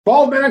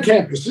Bald Men on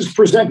Campus is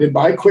presented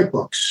by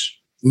QuickBooks.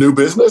 New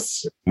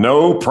business?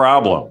 No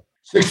problem.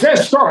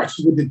 Success starts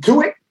with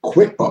Intuit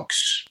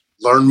QuickBooks.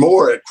 Learn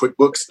more at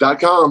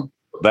QuickBooks.com.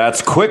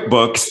 That's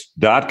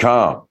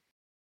QuickBooks.com.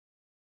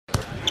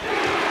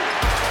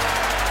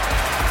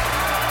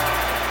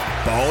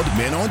 Bald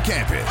Men on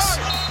Campus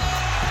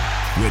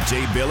with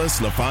Jay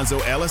Billis, LaFonso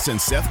Ellis, and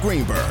Seth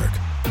Greenberg.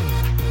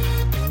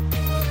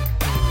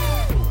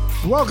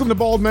 Welcome to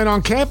Bald Men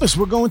on Campus.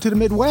 We're going to the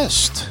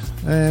Midwest.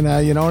 And,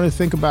 to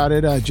think about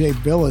it, Jay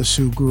Billis,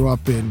 who grew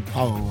up in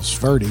Palos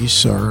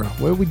Verdes, or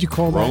what would you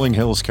call that? Rolling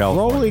Hills,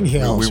 California. Rolling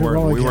Hills.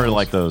 We were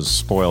like those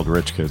spoiled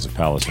rich kids of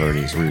Palos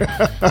Verdes.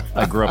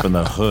 I grew up in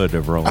the hood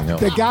of Rolling Hills.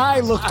 The guy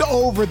looked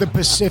over the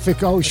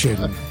Pacific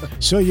Ocean.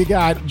 So you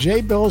got Jay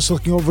Billis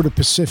looking over the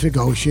Pacific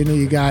Ocean, and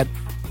you got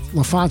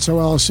LaFonso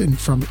Ellison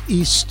from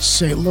East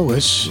St.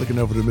 Louis. Looking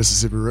over the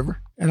Mississippi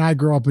River. And I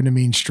grew up in the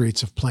mean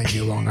streets of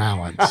Plainview, Long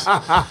Island.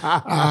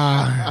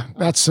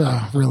 That's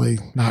really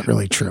not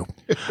really true.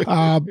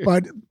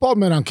 But Bald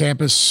Men on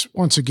Campus,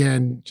 once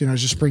again,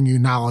 just bring you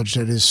knowledge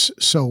that is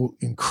so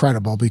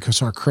incredible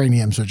because our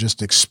craniums are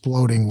just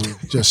exploding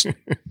with just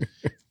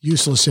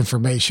useless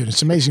information.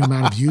 It's an amazing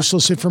amount of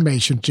useless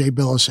information Jay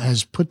Billis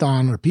has put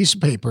on a piece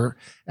of paper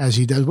as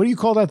he does. What do you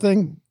call that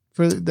thing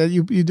that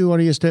you do on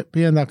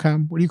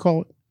ESPN.com? What do you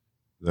call it?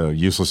 The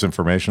useless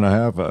information I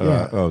have?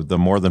 The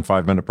more than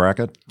 5 minute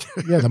bracket?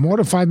 Yeah, the more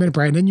than 5 minute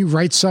bracket. And then you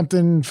write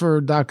something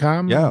for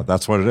 .com? Yeah,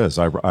 that's what it is.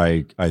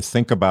 I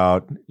think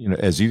about,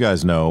 as you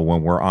guys know,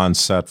 when we're on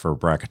set for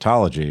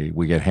bracketology,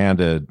 we get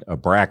handed a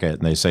bracket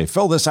and they say,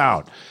 fill this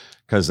out,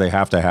 because they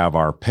have to have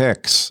our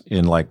picks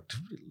in like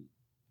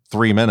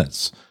 3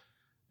 minutes.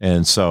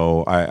 And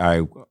so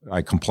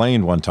I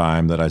complained one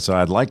time that I said,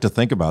 I'd like to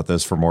think about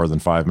this for more than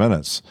 5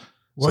 minutes.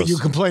 Well, you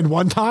complained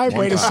one time?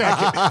 Wait a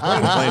second. I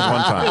complained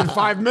one time. In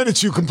 5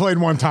 minutes, you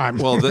complained one time.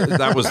 Well,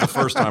 that was the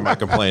first time I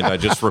complained. I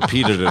just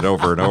repeated it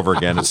over and over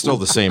again. It's still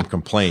the same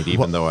complaint,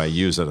 even though I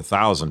use it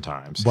 1,000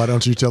 times. Why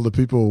don't you tell the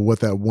people what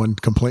that one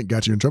complaint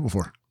got you in trouble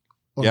for?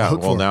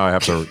 Now I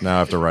have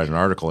to write an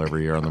article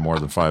every year on the more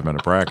than 5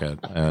 minute bracket,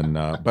 and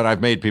but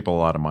I've made people a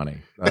lot of money.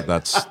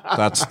 That's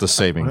the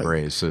saving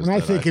grace. When I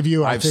think of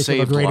you, I think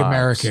of a great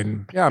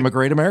American. Yeah, I'm a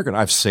great American.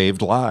 I've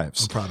saved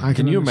lives.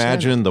 Can you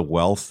imagine the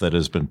wealth that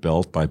has been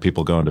built by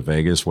people going to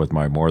Vegas with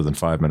my more than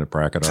 5 minute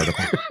bracket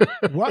article?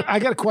 What? I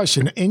got a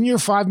question. In your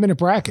 5 minute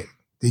bracket,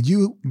 did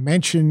you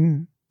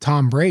mention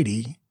Tom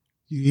Brady?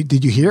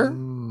 Did you hear?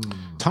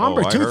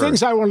 Two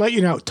things I want to let you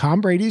know. Tom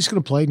Brady's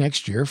going to play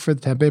next year for the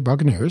Tampa Bay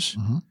Buccaneers.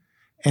 Mm-hmm.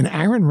 And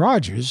Aaron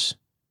Rodgers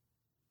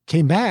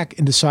came back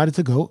and decided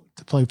to go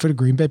to play for the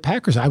Green Bay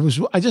Packers. I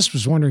just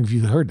was wondering if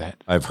you heard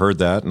that. I've heard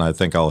that, and I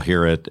think I'll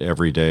hear it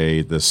every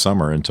day this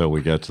summer until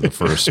we get to the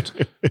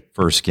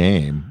first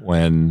game,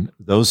 when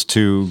those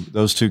two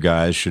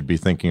guys should be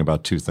thinking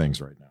about two things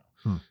right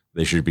now.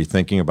 They should be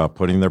thinking about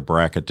putting their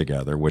bracket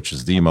together, which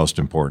is the most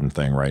important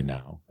thing right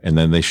now. And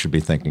then they should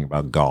be thinking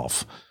about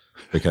golf,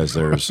 because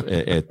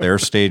at their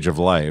stage of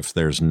life,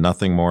 there's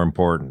nothing more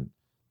important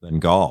than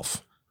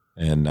golf.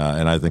 And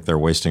I think they're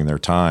wasting their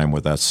time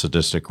with that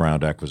sadistic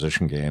round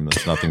acquisition game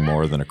that's nothing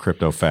more than a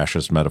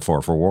crypto-fascist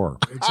metaphor for war.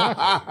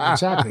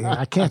 Exactly.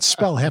 I can't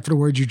spell half of the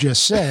words you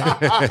just said.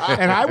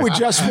 And I would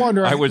just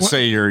wonder. I would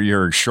say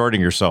you're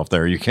shorting yourself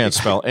there. You can't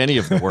spell any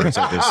of the words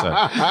I just said.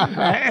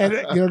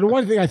 And the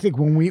one thing I think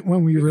when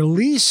we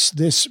release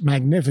this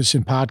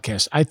magnificent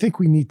podcast, I think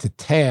we need to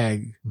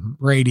tag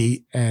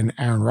Brady and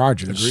Aaron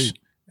Rodgers. Agreed.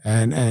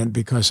 And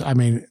because,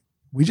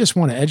 we just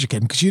want to educate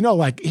them, because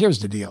here's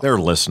the deal. They're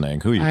listening.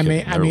 Who are you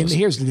kidding?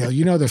 Here's the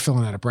deal. They're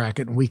filling out a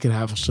bracket, and we can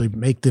obviously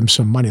make them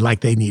some money,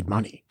 like they need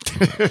money.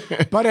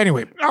 But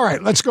anyway, all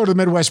right, let's go to the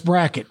Midwest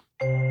bracket.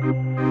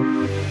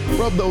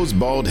 Rub those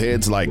bald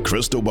heads like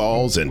crystal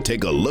balls and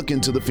take a look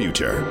into the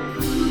future.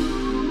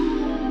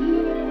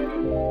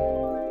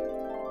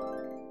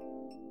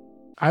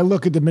 I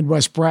look at the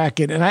Midwest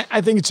bracket, and I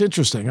think it's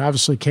interesting.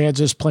 Obviously,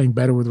 Kansas playing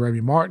better with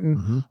Remy Martin.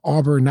 Mm-hmm.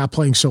 Auburn not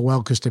playing so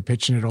well because they're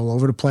pitching it all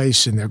over the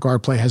place, and their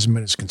guard play hasn't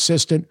been as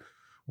consistent.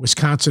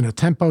 Wisconsin, a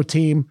tempo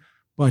team.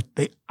 But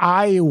the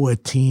Iowa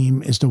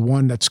team is the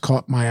one that's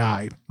caught my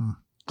eye.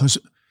 Because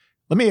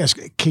let me ask,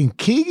 can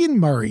Keegan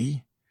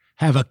Murray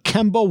have a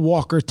Kemba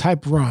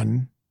Walker-type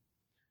run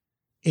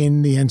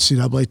in the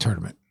NCAA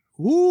tournament?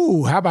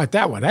 Ooh, how about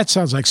that one? That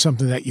sounds like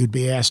something that you'd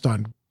be asked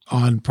on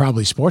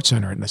probably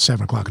SportsCenter at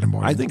 7 o'clock in the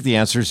morning. I think the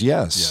answer is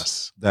yes.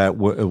 Yes. That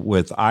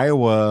with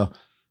Iowa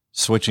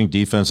switching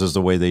defenses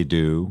the way they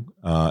do,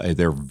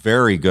 they're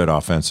very good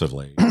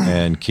offensively,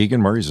 and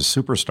Keegan Murray's a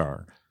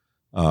superstar.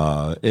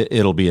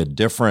 It'll be a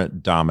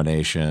different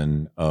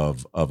domination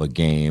of a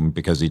game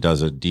because he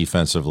does it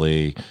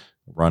defensively,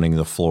 running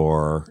the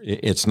floor.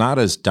 It's not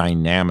as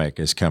dynamic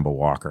as Kemba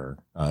Walker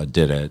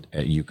did it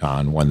at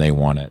UConn when they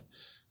won it.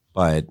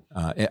 But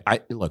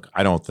I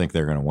don't think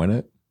they're going to win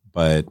it.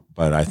 But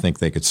I think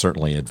they could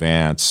certainly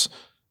advance.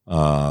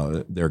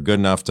 They're good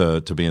enough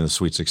to be in the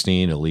Sweet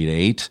 16, Elite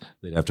Eight.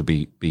 They'd have to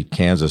beat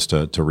Kansas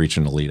to reach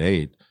an Elite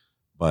Eight.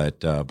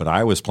 But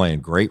Iowa's playing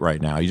great right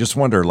now. You just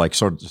wonder, like,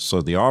 so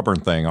the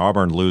Auburn thing.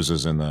 Auburn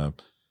loses in the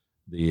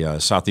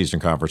Southeastern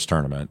Conference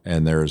tournament,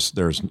 and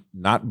there's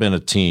not been a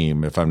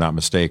team, if I'm not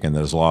mistaken, that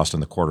has lost in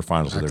the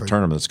quarterfinals of their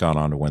tournament that's gone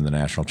on to win the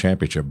national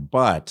championship.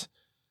 But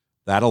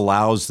that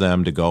allows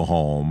them to go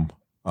home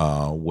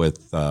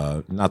with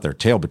not their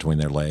tail between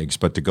their legs,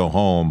 but to go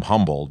home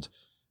humbled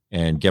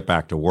and get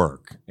back to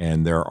work.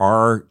 And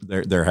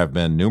there have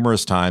been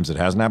numerous times, it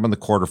hasn't happened in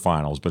the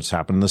quarterfinals, but it's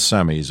happened in the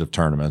semis of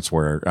tournaments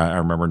where I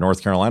remember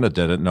North Carolina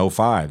did it in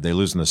 2005. They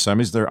lose in the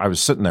semis. I was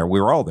sitting there.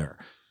 We were all there.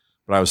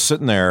 But I was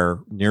sitting there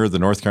near the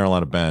North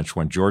Carolina bench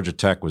when Georgia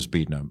Tech was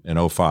beating them in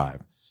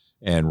 2005.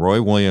 And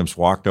Roy Williams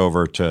walked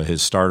over to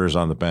his starters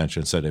on the bench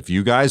and said, if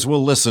you guys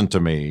will listen to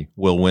me,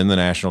 we'll win the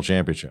national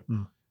championship.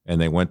 And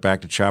they went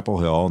back to Chapel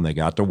Hill and they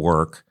got to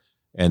work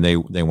and they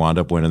wound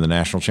up winning the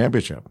national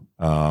championship.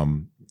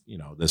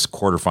 This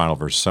quarterfinal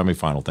versus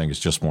semifinal thing is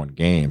just one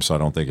game, so I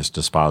don't think it's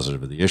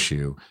dispositive of the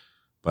issue.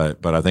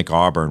 But I think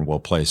Auburn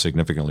will play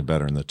significantly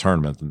better in the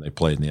tournament than they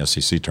played in the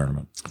SEC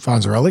tournament.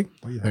 Fonzarelli,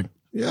 what do you think?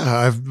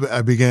 Yeah,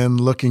 I began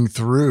looking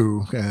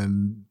through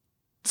and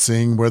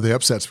seeing where the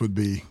upsets would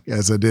be,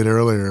 as I did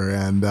earlier.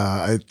 And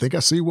I think I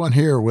see one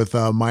here with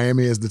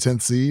Miami as the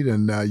 10th seed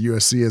and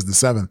USC as the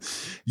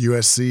 7th.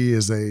 USC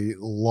is a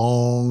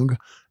long,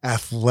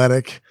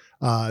 athletic,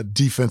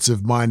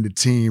 defensive-minded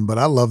team, but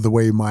I love the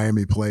way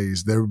Miami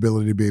plays. Their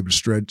ability to be able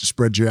to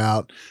spread you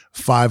out,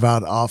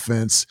 5-out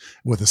offense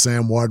with a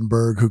Sam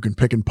Wardenberg who can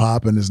pick and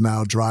pop and is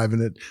now driving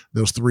it.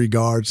 Those 3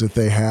 guards that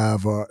they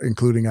have,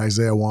 including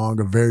Isaiah Wong,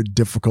 are very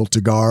difficult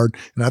to guard.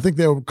 And I think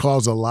they'll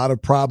cause a lot of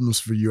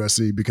problems for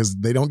USC because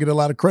they don't get a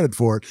lot of credit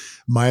for it.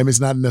 Miami's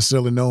not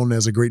necessarily known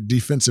as a great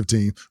defensive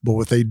team, but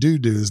what they do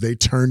is they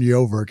turn you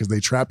over because they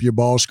trap your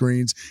ball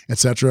screens,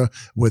 etc.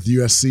 With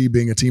USC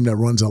being a team that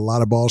runs a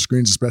lot of ball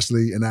screens, especially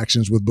in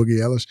actions with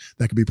Boogie Ellis,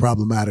 that could be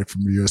problematic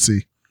from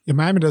USC. Yeah,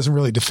 Miami doesn't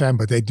really defend,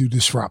 but they do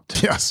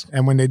disrupt. Yes.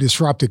 And when they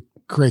disrupt, it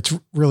creates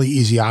really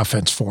easy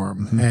offense for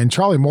them. Mm-hmm. And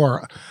Charlie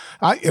Moore,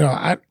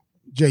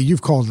 Jay,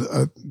 you've called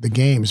the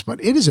games, but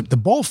the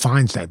ball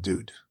finds that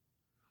dude.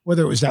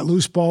 Whether it was that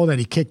loose ball that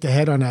he kicked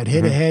ahead on that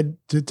hit ahead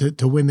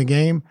to win the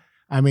game,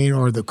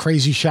 or the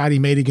crazy shot he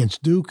made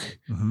against Duke.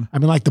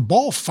 Mm-hmm. The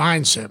ball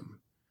finds him.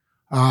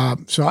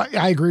 So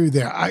I agree with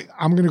that.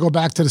 I'm going to go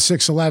back to the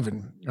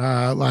 6'11".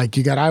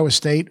 You got Iowa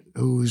State,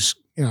 who's,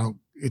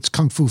 it's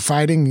kung fu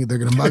fighting. They're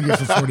going to mug you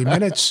for 40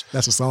 minutes.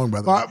 That's a song,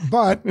 by the way.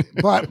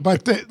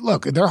 But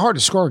look, they're hard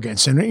to score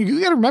against. And you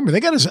got to remember,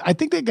 I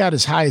think they got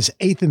as high as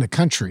 8th in the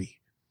country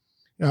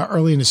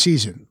early in the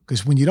season.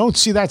 Because when you don't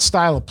see that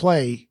style of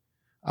play,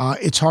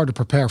 it's hard to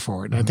prepare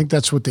for it. And I think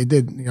that's what they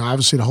did.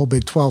 Obviously the whole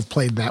Big 12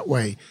 played that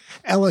way.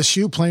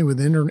 LSU playing with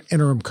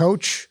interim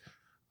coach.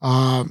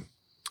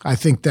 I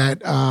think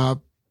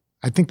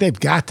they've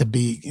got to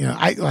be,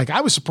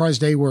 I was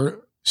surprised they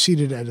were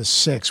seated at a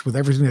 6 with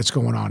everything that's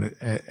going on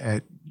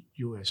at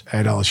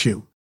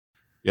LSU.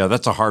 Yeah,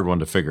 that's a hard one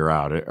to figure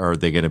out. Are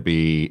they going to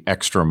be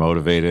extra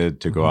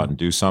motivated to go out and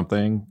do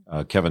something?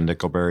 Kevin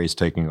Nickelberry is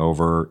taking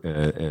over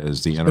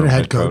as the interim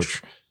head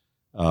coach.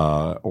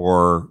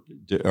 Or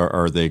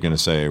are they going to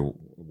say,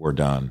 we're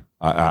done?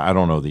 I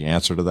don't know the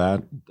answer to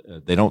that.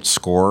 They don't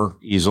score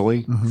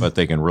easily, but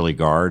they can really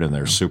guard, and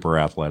they're super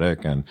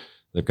athletic, and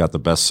they've got the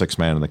best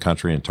 6-man in the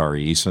country in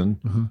Tari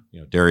Eason.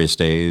 Darius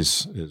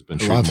Days has been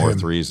shooting more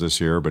threes this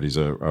year, but he's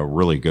a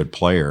really good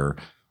player.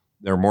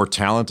 They're more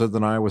talented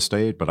than Iowa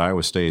State, but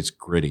Iowa State's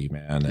gritty,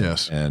 man.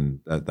 And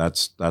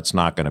that's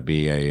not going to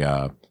be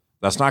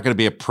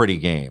a pretty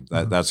game.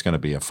 That's going to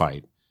be a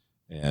fight.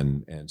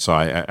 And so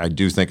I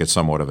do think it's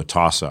somewhat of a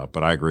toss-up,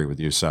 but I agree with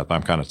you, Seth.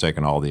 I'm kind of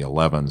taking all the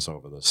 11s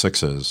over the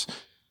 6s.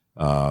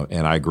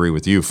 And I agree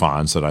with you,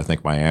 Fonz, that I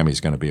think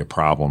Miami's going to be a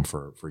problem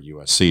for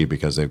USC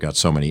because they've got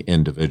so many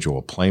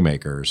individual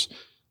playmakers.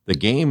 The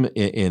game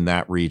in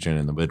that region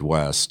in the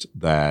Midwest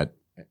that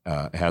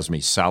has me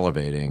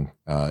salivating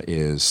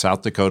is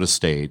South Dakota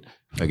State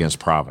against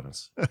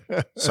Providence.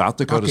 South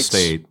Dakota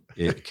State,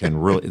 it can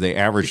really, they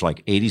average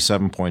like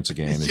 87 points a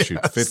game. They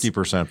shoot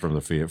 50% from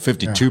the field,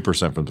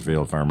 52% from the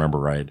field, if I remember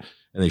right.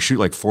 And they shoot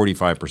like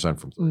 45%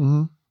 from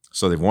three.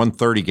 So they've won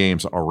 30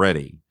 games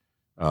already.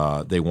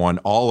 They won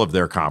all of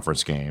their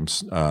conference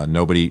games.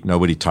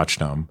 Nobody touched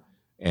them.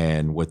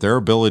 And with their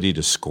ability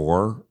to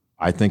score,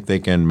 I think they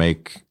can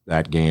make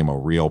that game a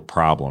real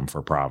problem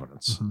for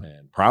Providence.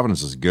 And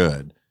Providence is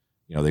good.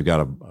 They've got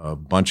a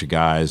bunch of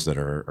guys that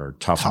are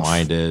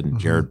tough-minded, and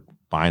Jared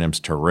Bynum's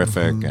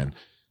terrific, and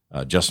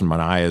Justin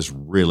Minaya is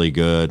really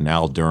good, and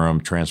Al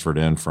Durham transferred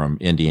in from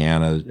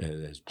Indiana,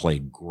 has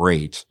played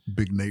great.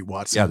 Big Nate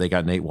Watson. Yeah, they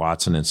got Nate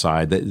Watson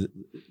inside.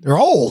 They're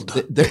old.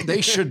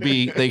 They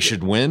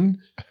should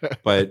win,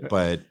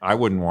 but I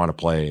wouldn't want to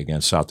play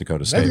against South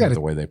Dakota State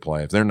the way they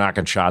play. If they're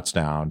knocking shots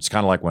down, it's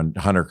kind of like when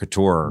Hunter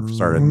Couture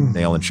started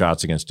nailing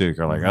shots against Duke.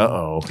 You're like,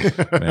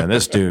 man,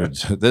 this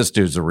dude's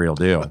the real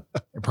deal.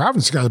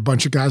 Providence got a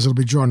bunch of guys that'll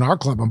be joining our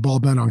club and ball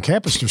men on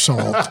campus. They're so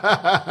old,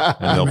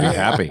 and they'll be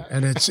happy.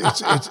 And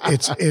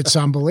it's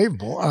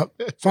unbelievable.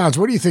 Fonz,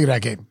 what do you think of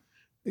that game?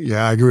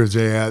 Yeah, I agree with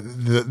Jay.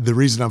 The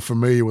reason I'm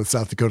familiar with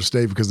South Dakota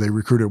State because they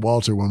recruited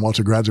Walter when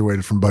Walter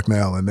graduated from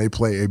Bucknell, and they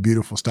play a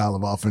beautiful style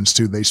of offense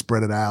too. They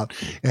spread it out,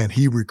 and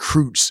he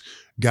recruits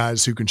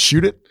guys who can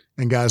shoot it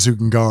and guys who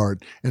can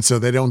guard. And so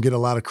they don't get a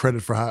lot of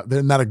credit for how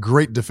they're not a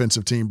great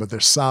defensive team, but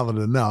they're solid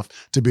enough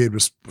to be able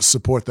to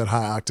support that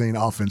high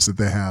octane offense that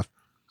they have.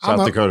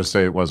 South Dakota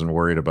State wasn't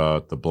worried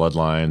about the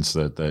bloodlines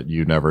that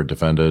you never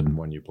defended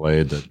when you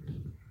played. That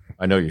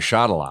I know you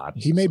shot a lot.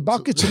 He made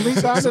buckets and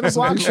rebounds and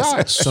block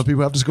shots. Some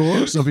people have to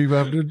score. Some people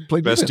have to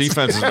play Best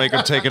defense is make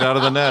him take it out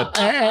of the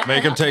net.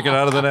 Make him take it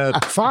out of the net.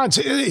 Fonz,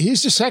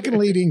 he's the second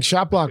leading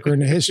shot blocker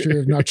in the history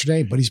of Notre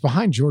Dame, but he's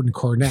behind Jordan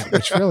Cornette,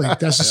 which really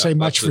doesn't say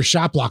much for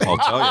shot blocking. I'll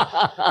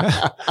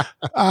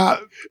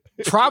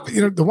tell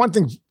you. The one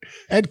thing,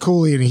 Ed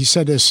Cooley, and he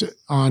said this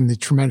on the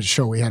tremendous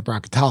show we had,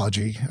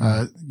 Bracketology.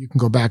 You can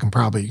go back and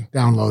probably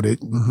download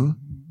it. Mm-hmm.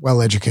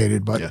 Well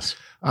educated, but Yes.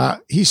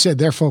 he said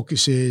their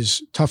focus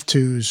is tough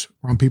twos,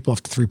 run people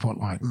off the 3-point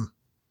line.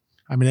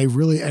 I mean, they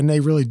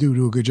really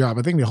do a good job.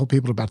 I think they hold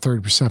people to about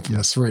 30% from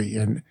the three,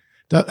 and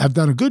have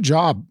done a good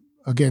job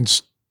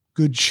against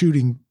good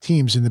shooting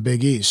teams in the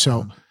Big East.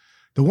 So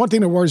the one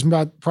thing that worries me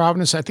about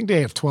Providence, I think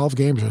they have 12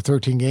 games or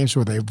 13 games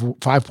where they have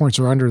 5 points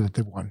or under that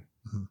they won.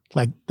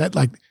 Like that,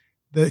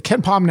 the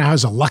Ken Palm now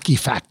has a lucky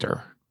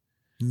factor.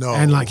 No.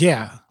 And I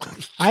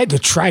had the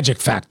tragic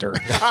factor,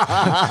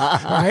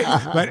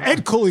 right? But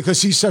Ed Cooley,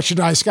 because he's such a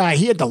nice guy,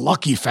 he had the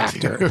lucky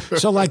factor.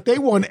 So they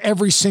won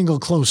every single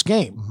close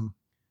game.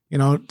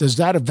 Does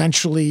that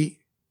eventually,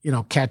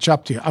 catch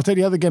up to you? I'll tell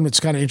you the other game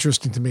that's kind of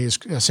interesting to me is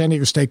San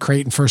Diego State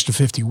Creighton first to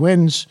 50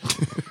 wins.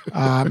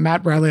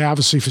 Matt Bradley,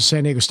 obviously for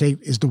San Diego State,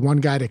 is the one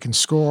guy that can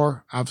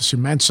score. Obviously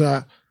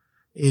Mensah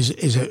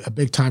is a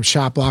big time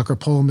shot blocker.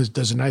 Pullum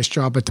does a nice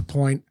job at the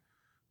point.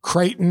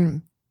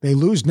 Creighton, they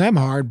lose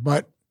Nemhard,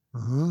 but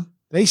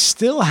they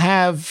still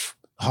have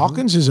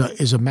Hawkins is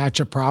a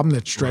matchup problem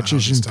that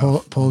stretches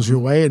and pulls your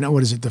way. And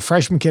what is it? The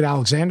freshman kid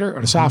Alexander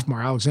or the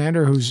sophomore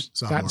Alexander, who's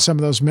gotten some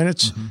of those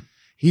minutes.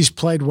 He's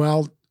played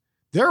well.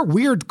 They're a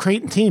weird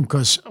Creighton team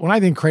because when I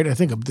think Creighton, I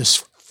think of this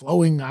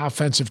flowing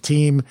offensive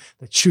team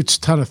that shoots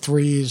a ton of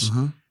threes.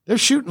 They're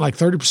shooting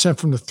 30%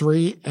 from the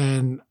three,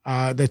 and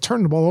they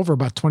turn the ball over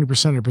about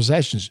 20% of their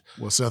possessions.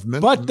 Well, Seth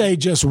Mensah, but they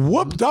just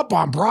whooped up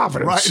on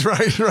Providence.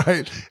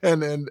 Right.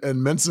 And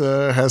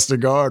Mensah has to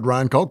guard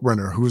Ryan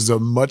Kalkbrenner, who's a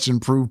much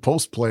improved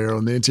post player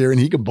on the interior, and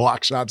he can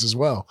block shots as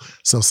well.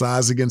 So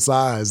size against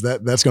size,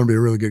 that's going to be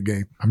a really good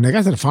game. I mean, they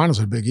got to the finals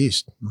of the Big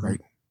East, right?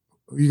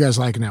 Who you guys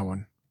liking that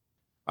one?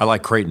 I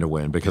like Creighton to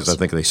win because I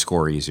think they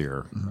score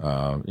easier.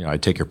 I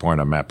take your point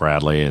on Matt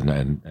Bradley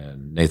and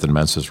Nathan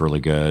Mensah is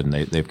really good, and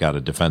they've got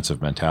a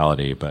defensive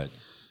mentality. But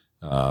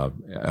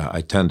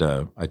I tend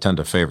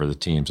to favor the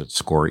teams that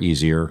score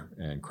easier,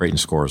 and Creighton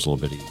scores a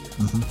little bit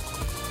easier.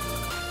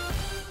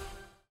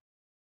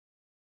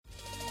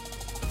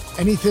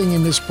 Anything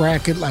in this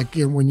bracket,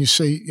 when you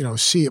see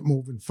it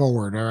moving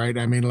forward? All right,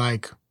 I mean,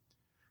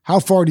 how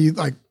far do you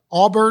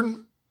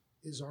Auburn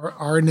is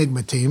our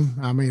enigma team?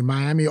 I mean,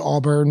 Miami,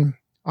 Auburn.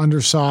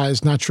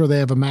 Undersized, not sure they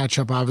have a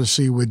matchup,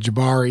 obviously, with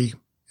Jabari,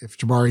 if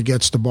Jabari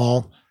gets the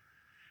ball.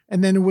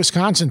 And then the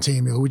Wisconsin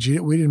team, which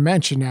we didn't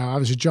mention now.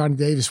 Obviously, Johnny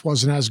Davis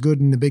wasn't as good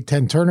in the Big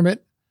Ten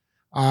tournament.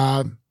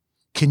 Can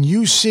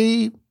you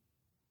see,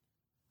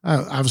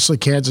 obviously,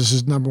 Kansas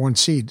is number one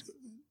seed.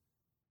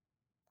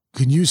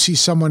 Can you see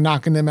someone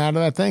knocking them out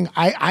of that thing?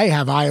 I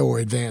have Iowa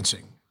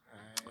advancing.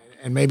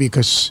 And maybe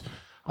because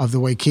of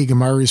the way Keegan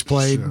Murray's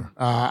played. Sure.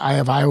 I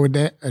have Iowa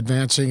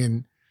advancing,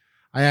 and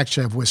I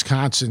actually have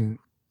Wisconsin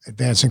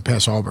advancing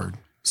past Auburn.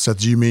 So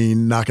do you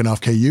mean knocking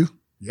off KU?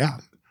 Yeah.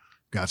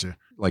 Gotcha.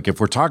 If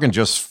we're talking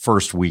just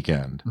first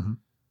weekend,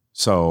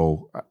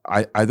 so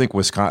I think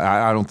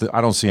Wisconsin.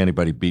 I don't see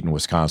anybody beating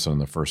Wisconsin in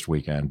the first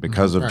weekend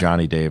because of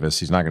Johnny Davis.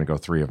 He's not going to go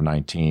 3 of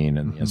 19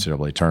 in the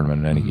NCAA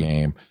tournament in any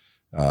game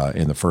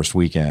in the first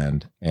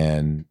weekend.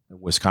 And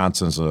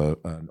Wisconsin's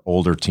an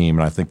older team,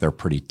 and I think they're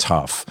pretty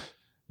tough.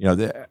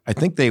 I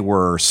think they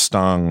were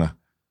stung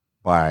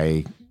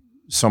by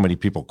so many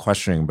people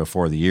questioning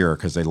before the year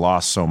because they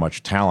lost so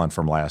much talent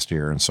from last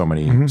year and so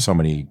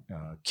many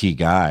key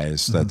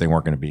guys that they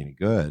weren't going to be any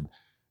good.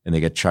 And they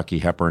get Chucky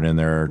Hepburn in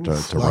there to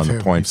run the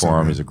point for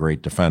him. He's a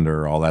great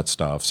defender, all that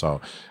stuff. So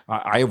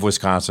I have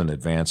Wisconsin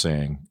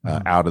advancing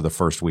out of the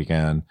first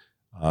weekend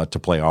to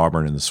play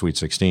Auburn in the Sweet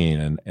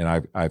 16,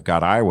 and I've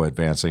got Iowa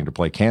advancing to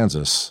play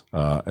Kansas.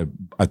 I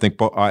think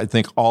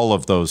all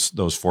of those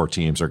 4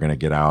 teams are going to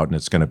get out, and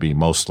it's going to be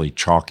mostly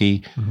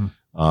chalky.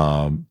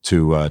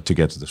 To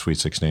get to the Sweet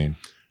 16.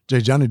 Jay,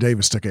 Johnny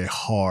Davis took a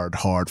hard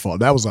fall.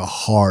 That was a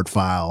hard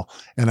foul.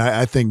 And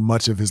I think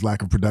much of his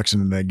lack of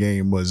production in that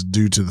game was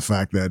due to the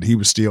fact that he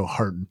was still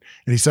hurting.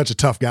 And he's such a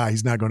tough guy,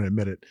 he's not going to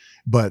admit it.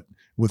 But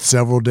with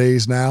several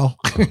days now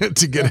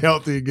to get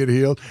healthy and get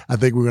healed, I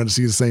think we're going to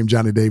see the same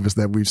Johnny Davis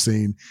that we've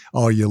seen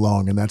all year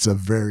long. And that's a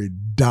very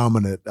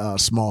dominant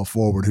small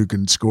forward who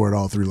can score at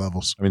all 3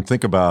 levels. I mean,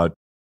 think about,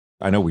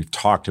 I know we've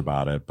talked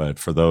about it, but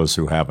for those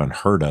who haven't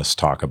heard us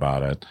talk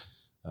about it,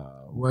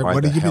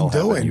 What have you been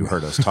doing? You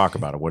heard us talk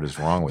about it. What is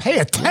wrong with Pay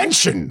you?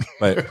 attention.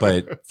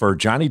 But for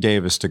Johnny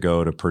Davis to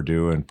go to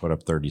Purdue and put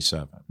up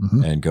 37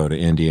 and go to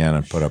Indiana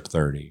and put up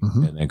 30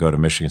 and then go to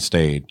Michigan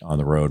State on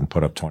the road and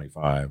put up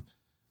 25.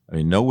 I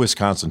mean, no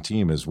Wisconsin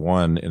team has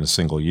won in a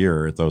single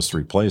year at those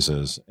three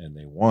places, and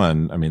they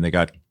won. I mean, they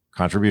got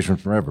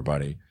contributions from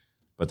everybody,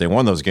 but they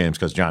won those games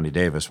because Johnny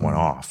Davis went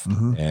off.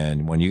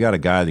 And when you got a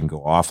guy that can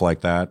go off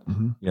like that,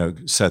 you know,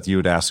 Seth, you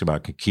would ask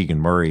about could Keegan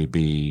Murray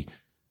be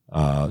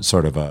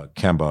sort of a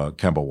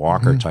Kemba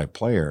Walker type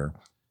player.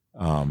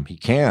 He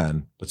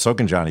can, but so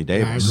can Johnny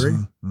Davis. I agree.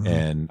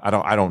 And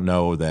I don't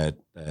know that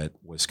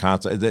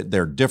Wisconsin,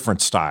 they're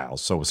different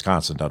styles. So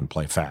Wisconsin doesn't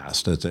play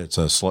fast. It's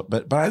a slow,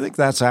 but I think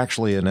that's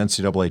actually an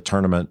NCAA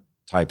tournament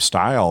type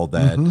style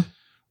that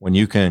when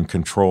you can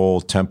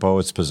control tempo,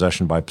 it's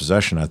possession by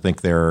possession. I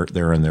think they're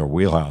in their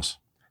wheelhouse.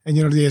 And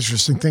you know the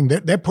interesting thing,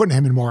 they're putting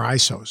him in more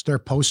ISOs. They're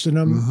posting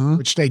him,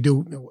 which they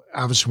do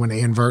obviously when they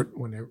invert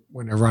when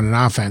they're running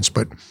offense,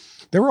 but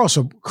they're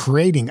also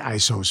creating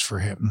ISOs for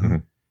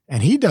him,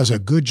 and he does a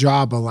good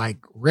job of like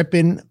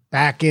ripping,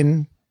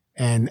 backing,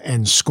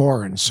 and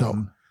scoring.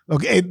 So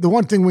look, the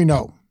one thing we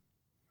know,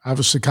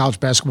 obviously college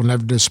basketball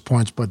never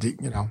disappoints, but the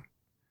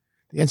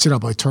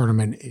NCAA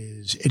tournament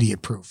is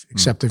idiot proof,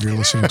 except if you're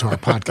listening to our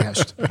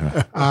podcast.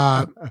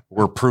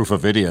 We're proof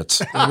of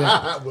idiots.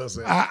 I'll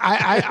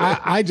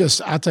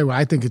tell you what,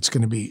 I think it's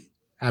going to be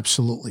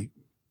absolutely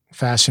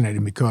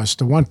fascinating because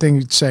the one thing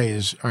you'd say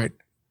is, all right,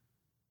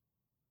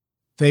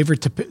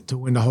 favorite to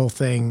win the whole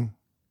thing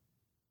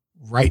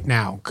right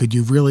now. Could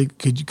you really,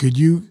 could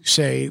you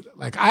say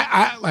like,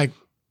 I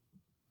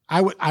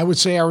would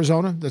say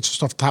Arizona. That's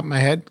just off the top of my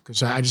head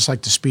because I just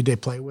like the speed they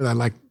play with. I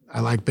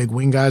like big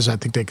wing guys. I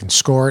think they can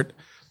score it.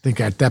 I think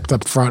got depth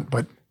up front,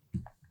 but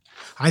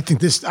I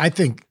think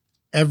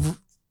every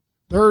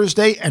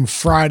Thursday and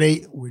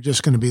Friday, we're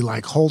just going to be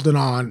like holding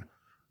on,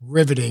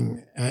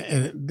 riveting.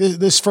 And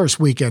this first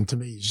weekend to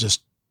me is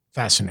just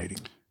fascinating.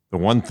 The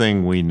one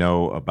thing we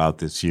know about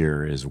this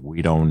year is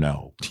we don't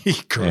know.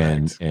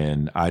 Correct.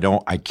 And I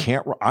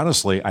can't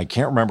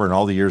remember in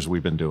all the years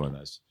we've been doing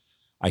this.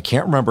 I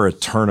can't remember a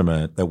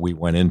tournament that we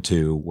went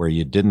into where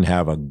you didn't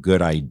have a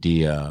good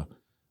idea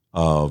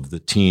of the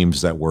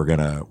teams that were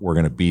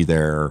gonna be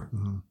there,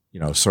 you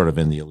know, sort of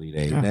in the Elite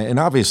Eight. Yeah. And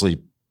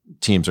obviously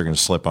teams are going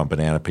to slip on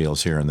banana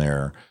peels here and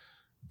there,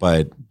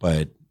 but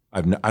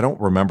I don't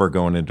remember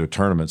going into a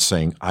tournament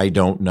saying, I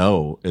don't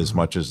know as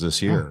much as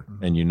this year.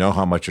 And you know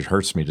how much it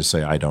hurts me to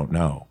say, I don't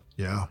know.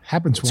 Yeah.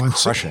 Happens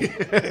once. Crushing.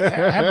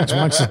 Happens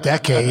once a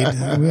decade.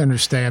 We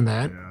understand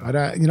that. Yeah.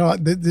 But, you know,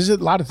 there's a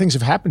lot of things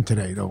have happened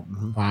today, though,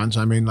 Fonz.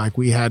 I mean, like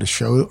we had a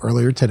show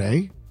earlier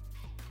today,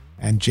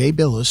 and Jay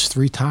Billis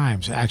 3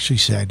 times actually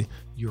said,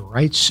 "You're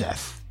right,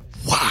 Seth."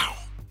 Wow.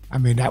 I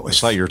mean, that was.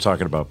 I thought you were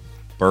talking about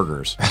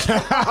burgers.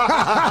 Did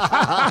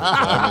I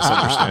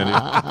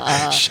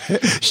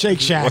misunderstand you? Shake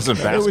Shack.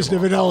 It was the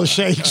vanilla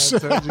shakes.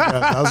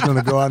 I was going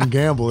to go out and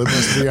gamble. It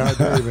must be our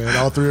day, man.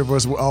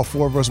 All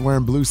 4 of us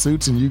wearing blue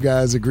suits, and you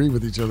guys agree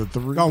with each other.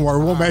 Don't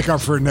worry, we'll make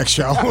up for it next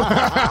show.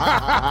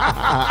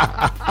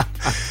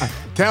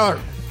 Taylor,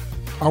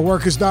 our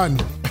work is done.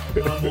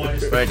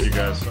 Thank you,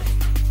 guys.